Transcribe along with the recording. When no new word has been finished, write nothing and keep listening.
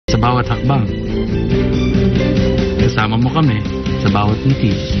bawat hakbang. Kasama mo kami sa bawat ngiti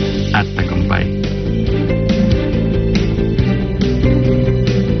at tagumpay.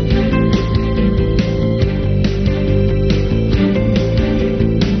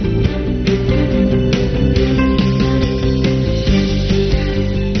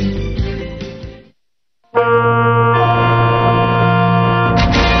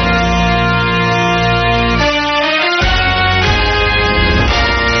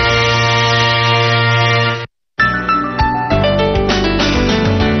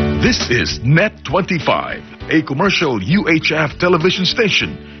 This is NET25, a commercial UHF television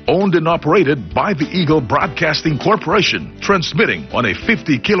station owned and operated by the Eagle Broadcasting Corporation, transmitting on a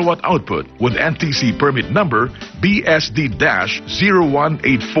 50 kilowatt output with NTC permit number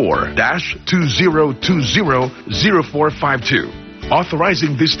BSD-0184-2020-0452,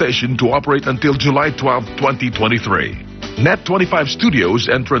 authorizing this station to operate until July 12, 2023. NET25 studios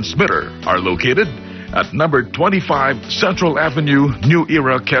and transmitter are located at number 25 Central Avenue, New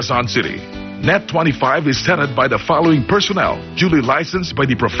Era, Quezon City. NET25 is headed by the following personnel, duly licensed by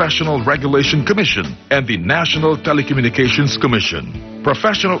the Professional Regulation Commission and the National Telecommunications Commission.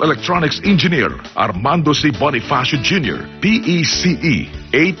 Professional Electronics Engineer Armando C. Bonifacio Jr., PECE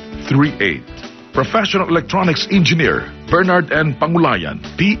 838. Professional Electronics Engineer Bernard N. Pangulayan,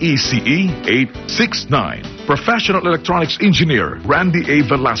 PECE 869. Professional Electronics Engineer Randy A.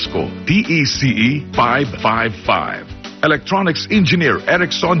 Velasco, PECE 555. Electronics Engineer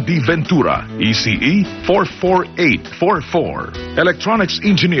Erickson D. Ventura, ECE 44844. Electronics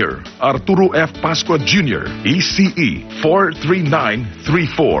Engineer Arturo F. Pascua Jr., ECE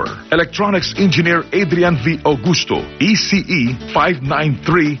 43934. Electronics Engineer Adrian V. Augusto, ECE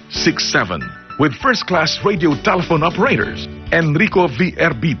 59367. With first-class radio telephone operators, Enrico V.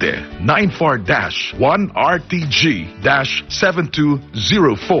 Erbite,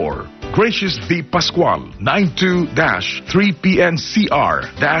 94-1RTG-7204. Gracious V. Pascual,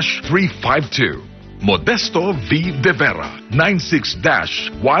 92-3PNCR-352. Modesto V. De Vera,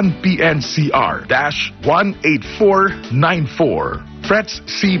 96-1PNCR-18494. Fretz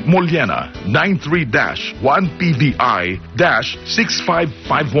C. Moliena,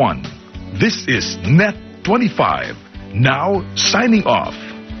 93-1PVI-6551. This is NET25, now signing off.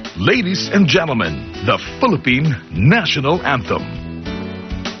 Ladies and gentlemen, the Philippine National Anthem.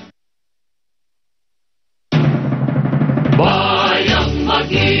 Bayang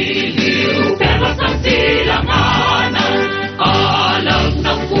magiliw, pero sa silanganan, alam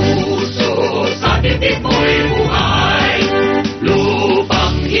ng puso, sa titik mo'y buhay.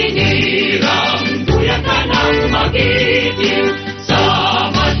 Lupang hinirang, duyan ka ng magiliw, sa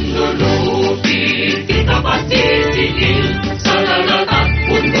manlulupin, kita pasisigil, sa dagat at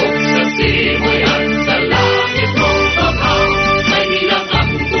bundok, sa simoy at sa langit mong paghaw, may nilang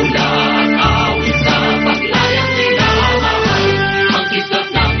ang tula at awit sa paglayang nilamahal. Ang kislap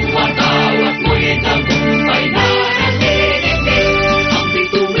ng watawat mo'y tagumpay na nagdidinig, ang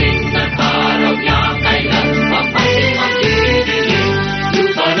bituin at araw niya kailan pa may magdidinig.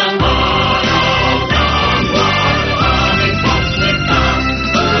 Yuta ng araw ng walo aming pagsinta,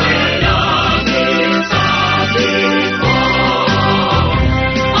 ulalangin sa ating mo.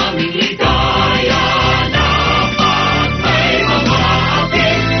 Aming ligaya na pag may mga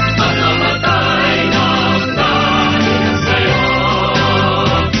ating panamatay ng dahil sa'yo.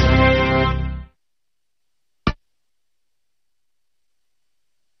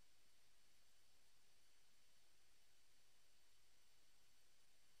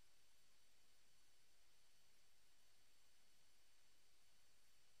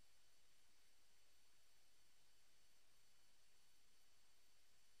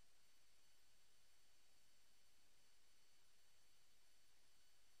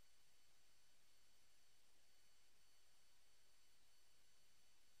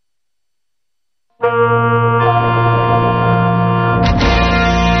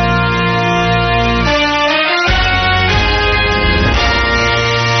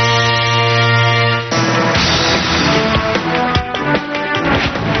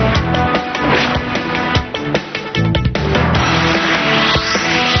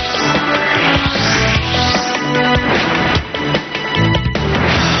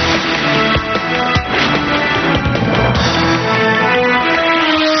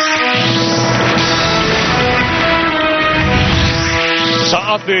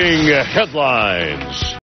 Sa ating headlines.